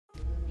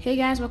Hey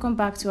guys, welcome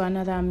back to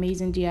another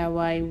amazing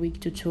DIY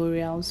wig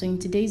tutorial. So in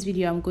today's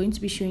video I'm going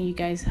to be showing you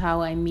guys how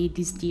I made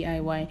this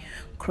DIY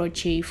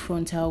crochet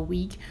frontal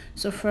wig.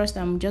 So first,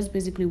 I'm just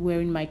basically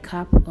wearing my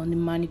cap on the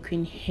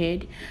mannequin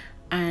head,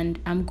 and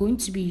I'm going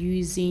to be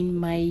using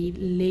my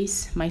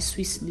lace, my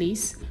Swiss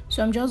lace.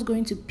 So I'm just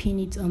going to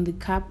pin it on the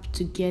cap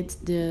to get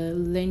the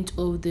length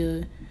of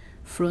the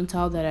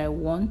frontal that I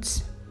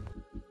want.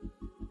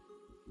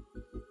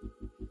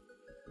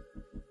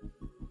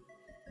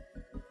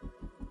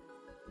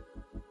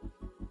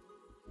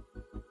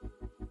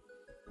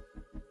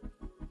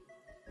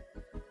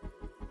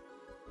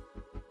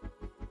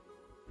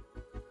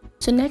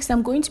 So next,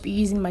 I'm going to be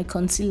using my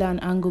concealer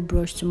and angle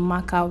brush to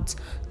mark out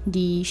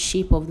the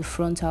shape of the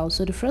frontal.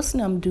 So the first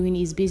thing I'm doing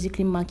is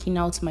basically marking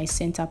out my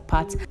center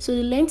part. So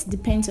the length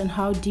depends on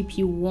how deep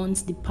you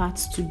want the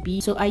parts to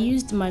be. So I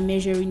used my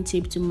measuring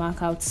tape to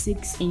mark out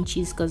 6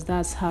 inches because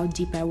that's how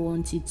deep I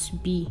want it to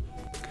be.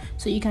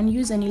 So you can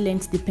use any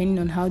length depending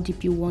on how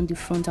deep you want the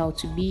frontal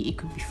to be. It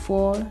could be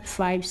 4,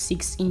 5,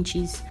 6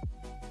 inches.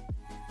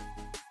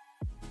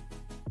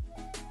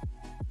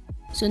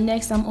 So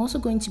next, I'm also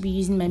going to be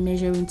using my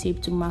measuring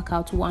tape to mark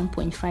out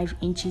 1.5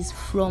 inches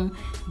from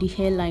the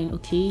hairline.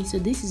 Okay, so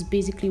this is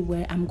basically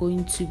where I'm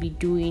going to be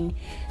doing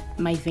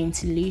my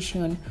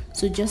ventilation.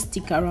 So just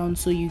stick around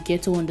so you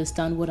get to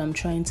understand what I'm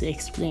trying to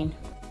explain.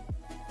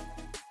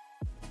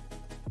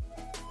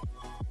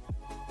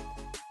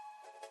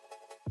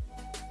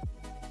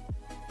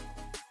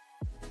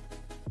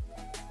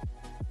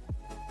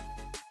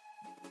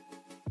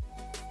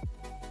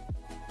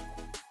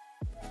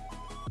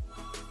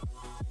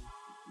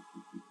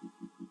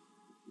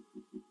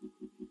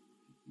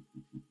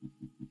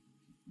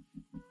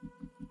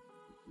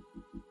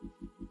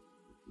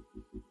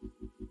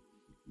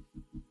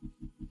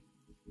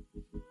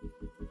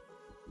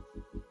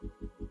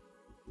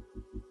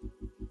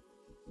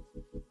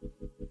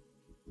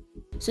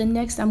 So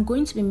next, I'm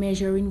going to be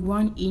measuring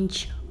 1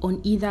 inch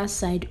on either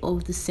side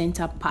of the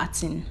center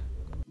pattern.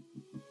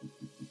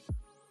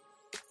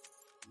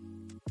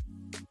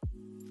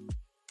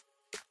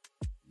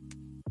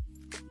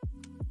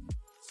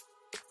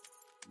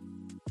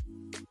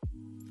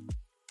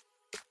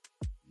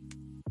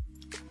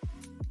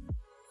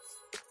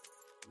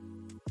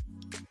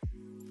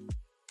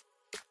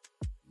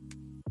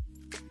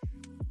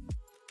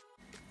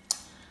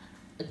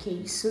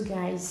 Okay, so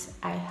guys,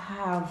 I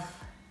have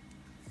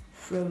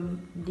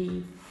from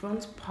the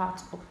front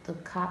part of the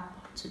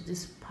cap to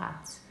this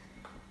part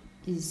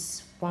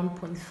is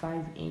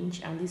 1.5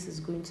 inch, and this is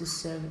going to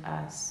serve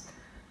as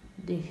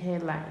the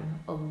hairline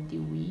of the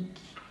wig.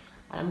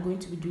 And I'm going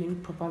to be doing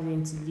proper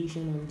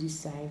ventilation on this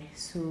side.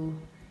 So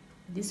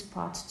this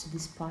part to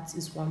this part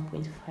is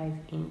 1.5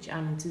 inch,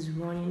 and it is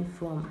running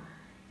from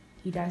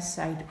either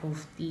side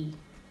of the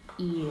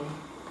ear.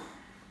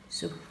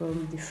 So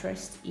from the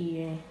first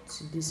ear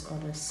to this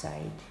other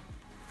side,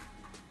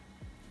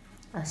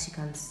 as you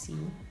can see.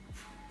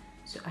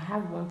 So I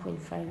have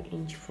 1.5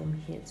 inch from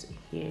here to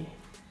here.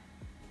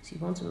 So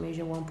you want to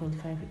measure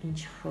 1.5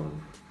 inch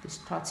from the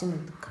starting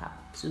of the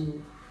cap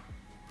to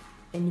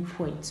any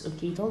point.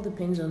 Okay, it all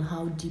depends on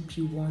how deep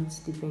you want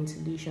the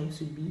ventilation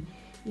to be.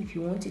 If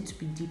you want it to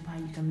be deeper,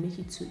 you can make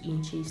it 2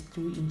 inches,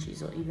 3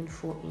 inches, or even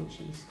 4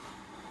 inches.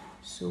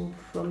 So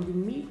from the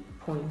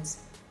midpoint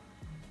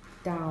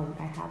down,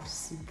 I have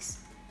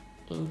 6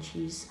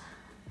 inches,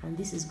 and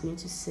this is going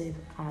to serve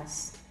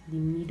as the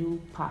middle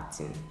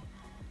pattern.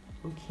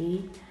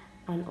 Okay,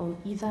 and on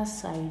either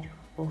side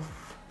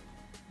of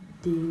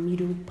the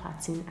middle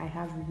pattern, I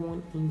have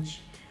 1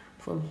 inch.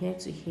 From here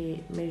to here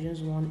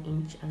measures 1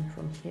 inch, and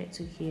from here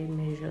to here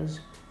measures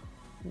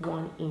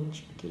 1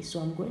 inch. Okay, so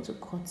I'm going to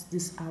cut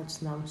this out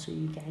now so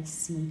you guys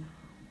see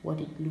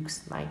what it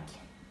looks like.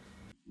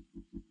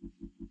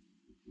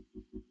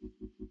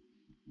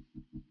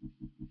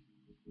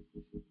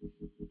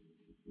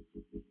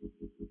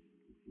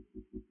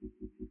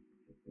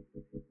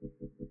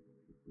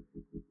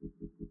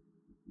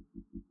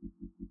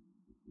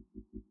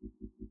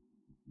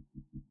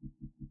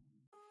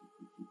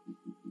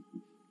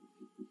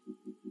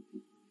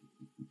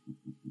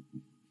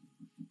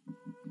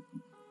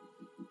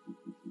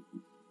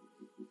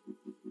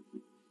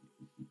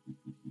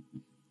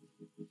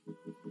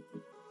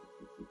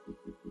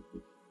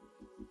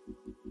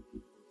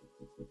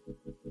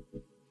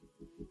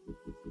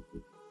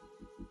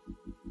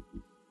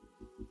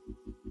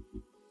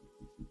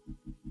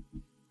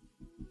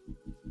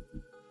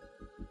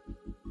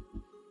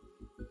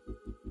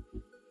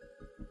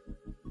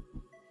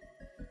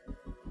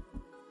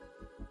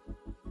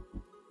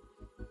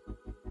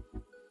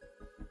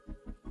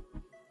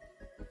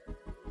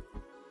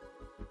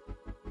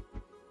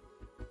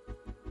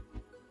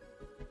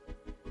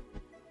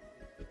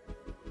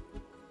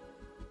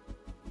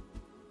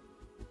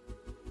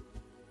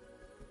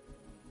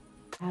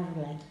 I have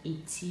like a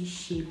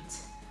T-shaped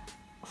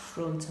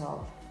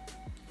frontal.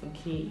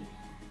 Okay,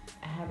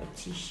 I have a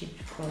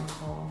T-shaped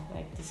frontal.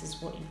 Like, this is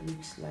what it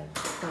looks like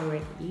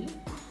currently.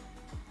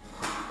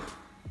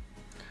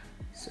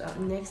 So So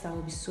next I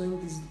will be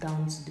sewing this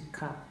down to the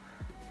cap.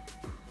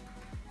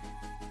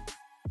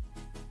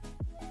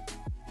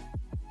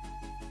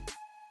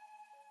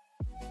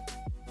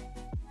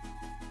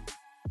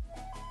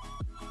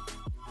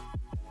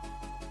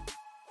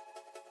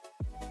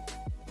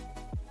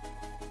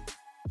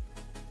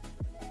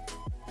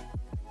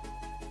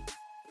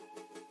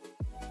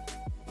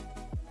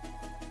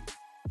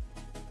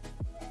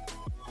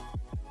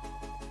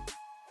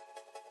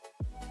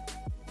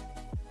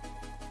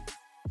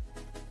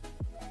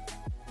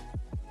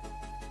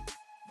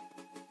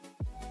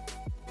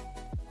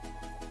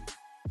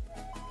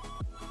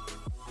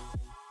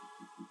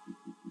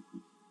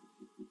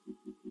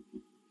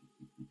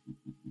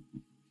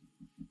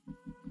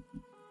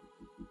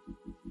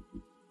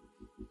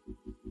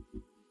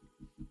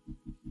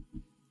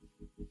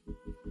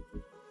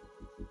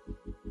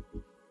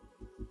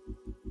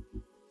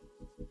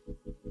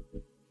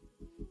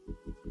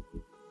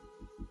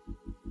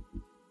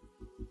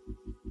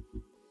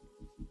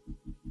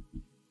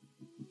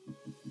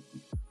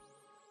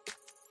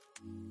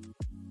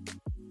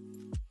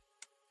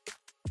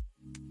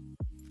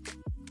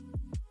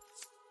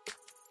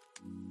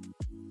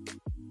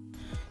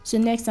 So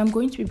next I'm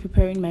going to be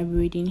preparing my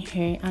braiding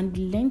hair, and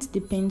the length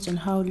depends on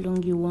how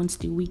long you want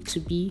the wig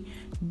to be,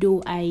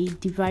 though I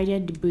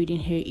divided the braiding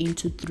hair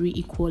into 3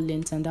 equal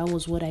lengths, and that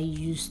was what I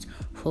used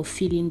for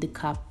filling the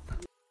cap.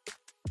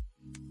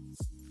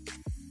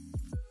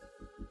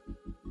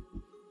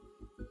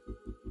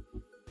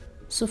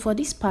 So for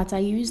this part I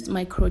used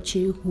my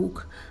crochet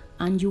hook,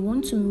 and you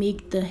want to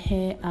make the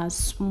hair as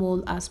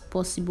small as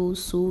possible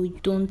so you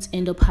don't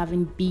end up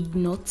having big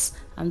knots,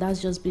 and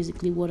that's just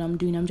basically what I'm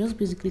doing. I'm just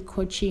basically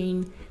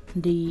crocheting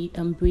the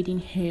braiding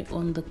hair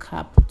on the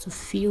cap to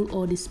fill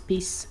all the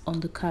space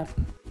on the cap.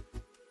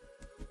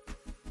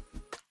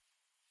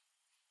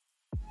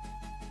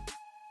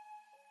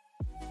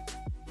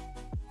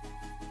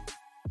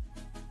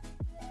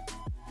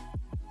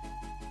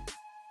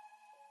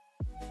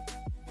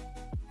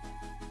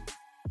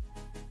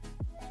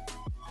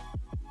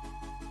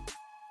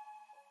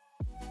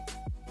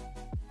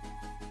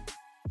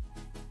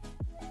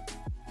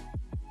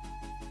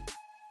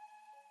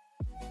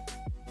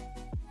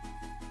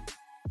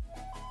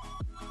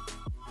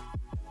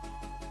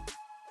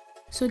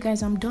 So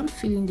guys, I'm done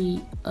filling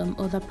the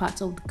other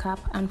parts of the cap,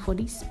 and for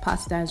this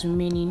part that is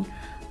remaining,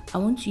 I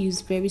want to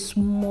use very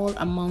small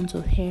amount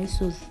of hair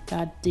so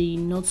that the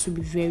knots will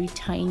be very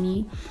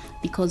tiny,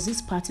 because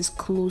this part is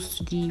close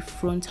to the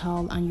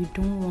frontal and you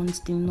don't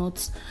want the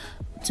knots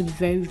to be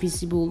very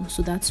visible.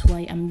 So that's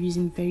why I'm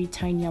using very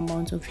tiny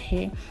amount of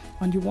hair,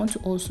 and you want to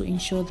also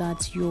ensure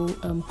that you're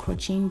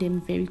crocheting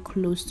them very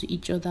close to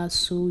each other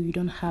so you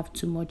don't have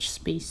too much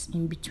space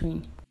in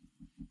between.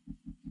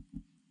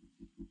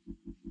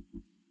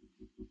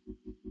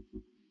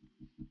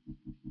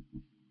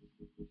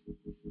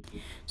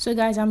 So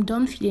guys, I'm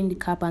done filling the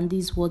cap, and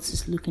this is what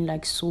it's looking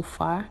like so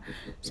far.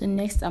 So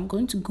next I'm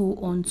going to go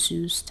on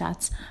to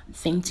start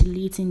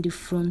ventilating the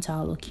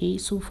frontal. Okay,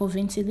 so for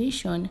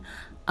ventilation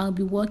I'll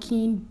be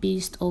working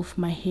based off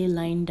my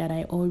hairline that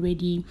I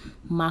already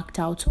marked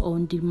out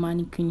on the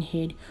mannequin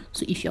head.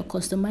 So if you're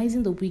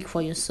customizing the wig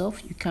for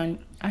yourself, you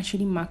can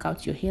actually mark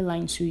out your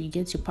hairline so you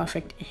get your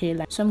perfect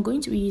hairline. So I'm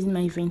going to be using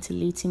my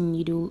ventilating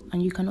needle,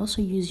 and you can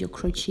also use your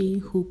crochet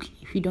hook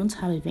if you don't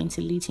have a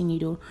ventilating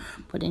needle,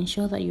 but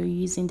ensure that you're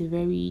using the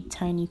very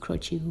tiny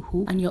crochet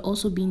hook, and you're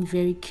also being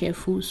very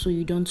careful so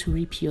you don't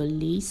rip your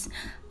lace.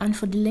 And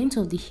for the length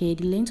of the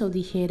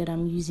hair that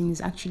I'm using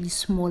is actually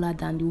smaller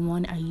than the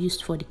one I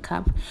used for the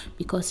cap,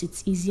 because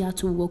it's easier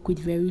to work with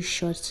very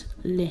short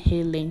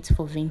hair length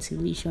for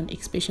ventilation,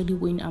 especially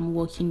when I'm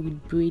working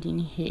with braiding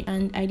hair.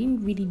 And I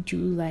didn't really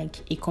do like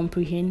a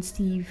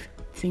comprehensive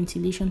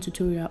ventilation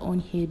tutorial on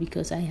here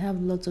because I have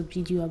lots of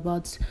video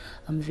about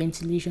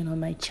ventilation on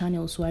my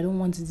channel, so I don't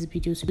want this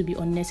video to be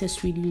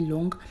unnecessarily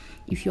long.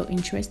 If you're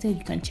interested,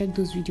 you can check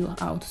those videos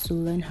out to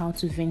learn how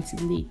to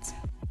ventilate.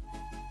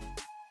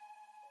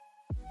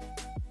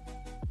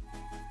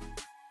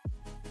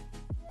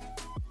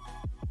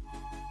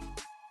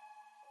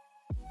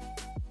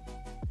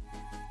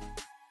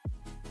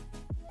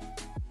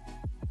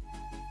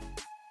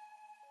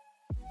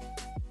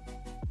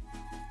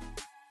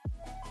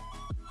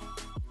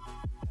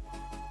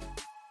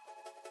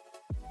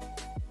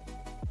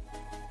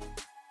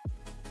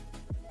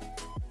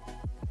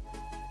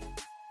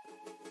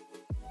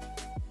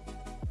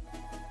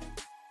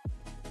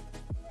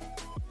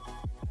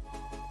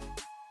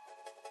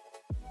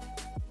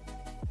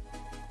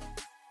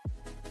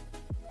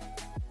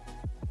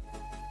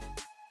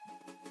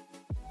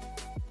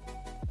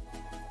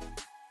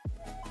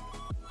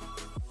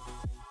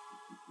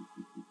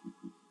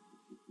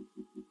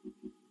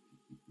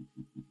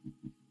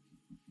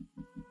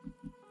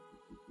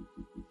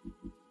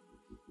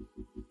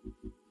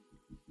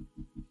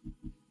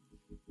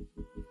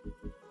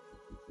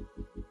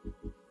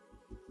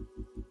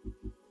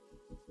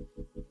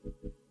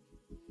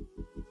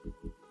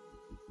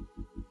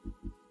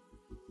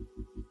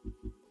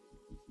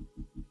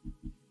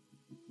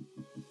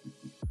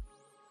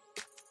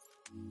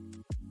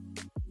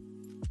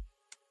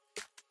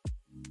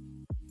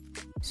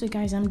 So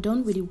guys, I'm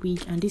done with the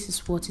wig and this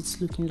is what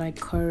it's looking like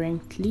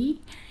currently.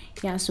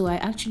 Yeah, so I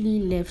actually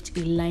left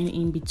a line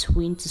in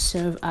between to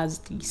serve as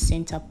the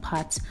center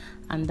part,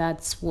 and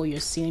that's what you're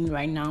seeing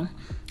right now.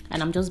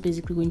 And I'm just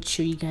basically going to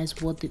show you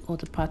guys what the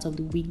other part of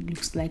the wig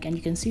looks like, and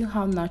you can see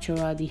how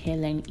natural the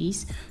hairline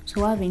is.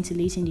 So while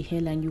ventilating the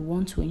hairline, you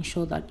want to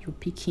ensure that you're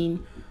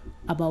picking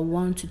about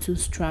 1 to 2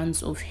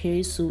 strands of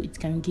hair so it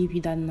can give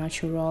you that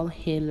natural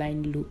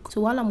hairline look.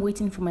 So while I'm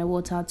waiting for my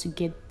water to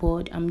get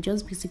boiled, I'm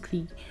just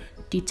basically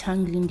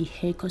detangling the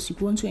hair, because you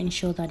want to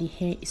ensure that the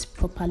hair is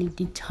properly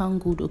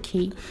detangled. Okay,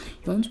 you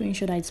want to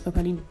ensure that it's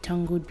properly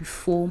detangled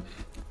before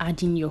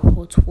adding your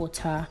hot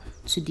water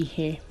to the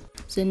hair.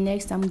 So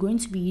next, I'm going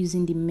to be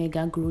using the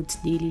Mega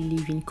Growth Daily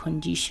Leave-In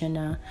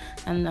Conditioner,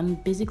 and I'm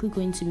basically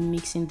going to be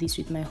mixing this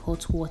with my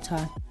hot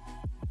water.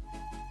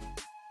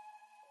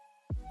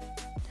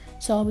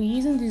 So I'll be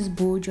using this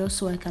bowl just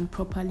so I can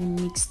properly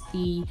mix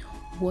the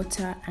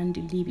water and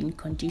the leave-in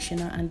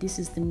conditioner, and this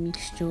is the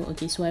mixture.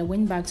 Okay, so I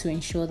went back to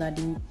ensure that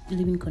the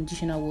leave-in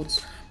conditioner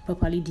was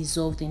properly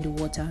dissolved in the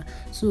water.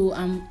 So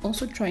I'm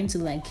also trying to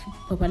like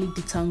properly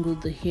detangle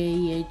the hair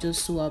here,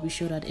 just so I'll be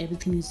sure that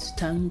everything is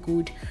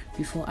detangled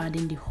before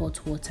adding the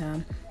hot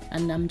water.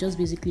 And I'm just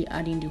basically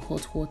adding the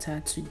hot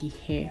water to the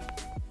hair.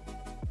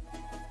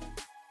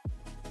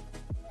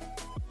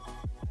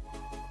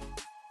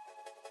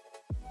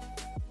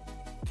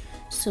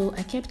 So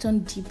I kept on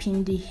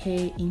dipping the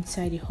hair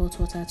inside the hot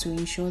water to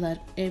ensure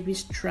that every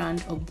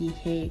strand of the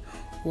hair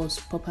was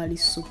properly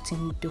soaked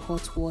in the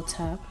hot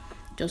water,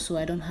 just so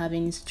I don't have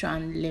any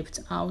strand left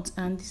out.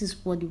 And this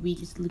is what the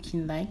wig is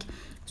looking like.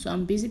 So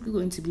I'm basically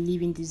going to be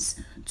leaving this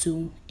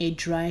to air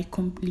dry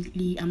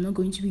completely. I'm not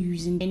going to be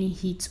using any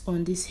heat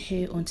on this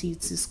hair until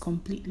it is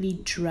completely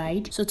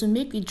dried. So to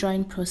make the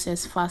drying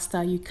process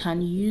faster, you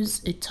can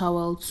use a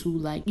towel to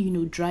like, you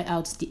know, dry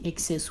out the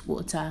excess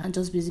water, and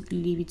just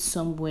basically leave it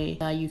somewhere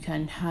that you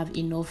can have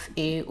enough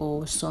air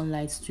or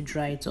sunlight to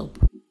dry it up.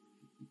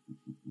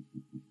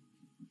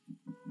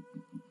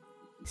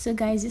 So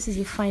guys, this is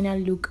the final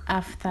look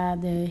after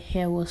the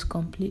hair was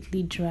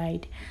completely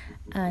dried,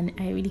 and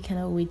I really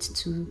cannot wait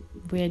to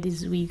wear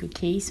this wig.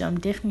 Okay, so I'm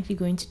definitely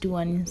going to do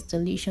an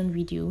installation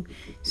video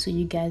so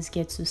you guys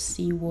get to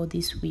see what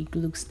this wig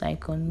looks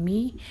like on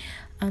me.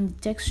 And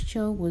the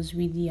texture was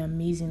really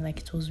amazing, like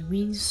it was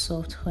really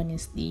soft,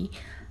 honestly,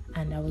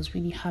 and I was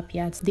really happy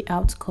at the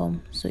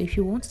outcome. So if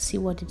you want to see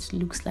what it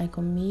looks like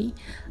on me,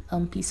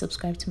 please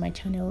subscribe to my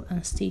channel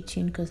and stay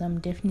tuned, because I'm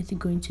definitely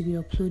going to be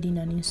uploading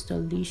an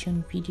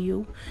installation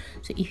video.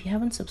 So if you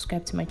haven't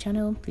subscribed to my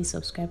channel, please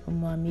subscribe for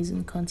more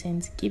amazing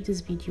content. Give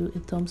this video a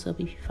thumbs up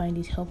if you find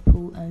it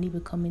helpful, and leave a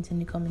comment in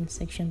the comment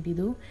section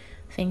below.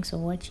 Thanks for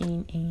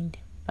watching, and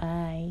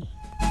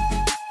bye.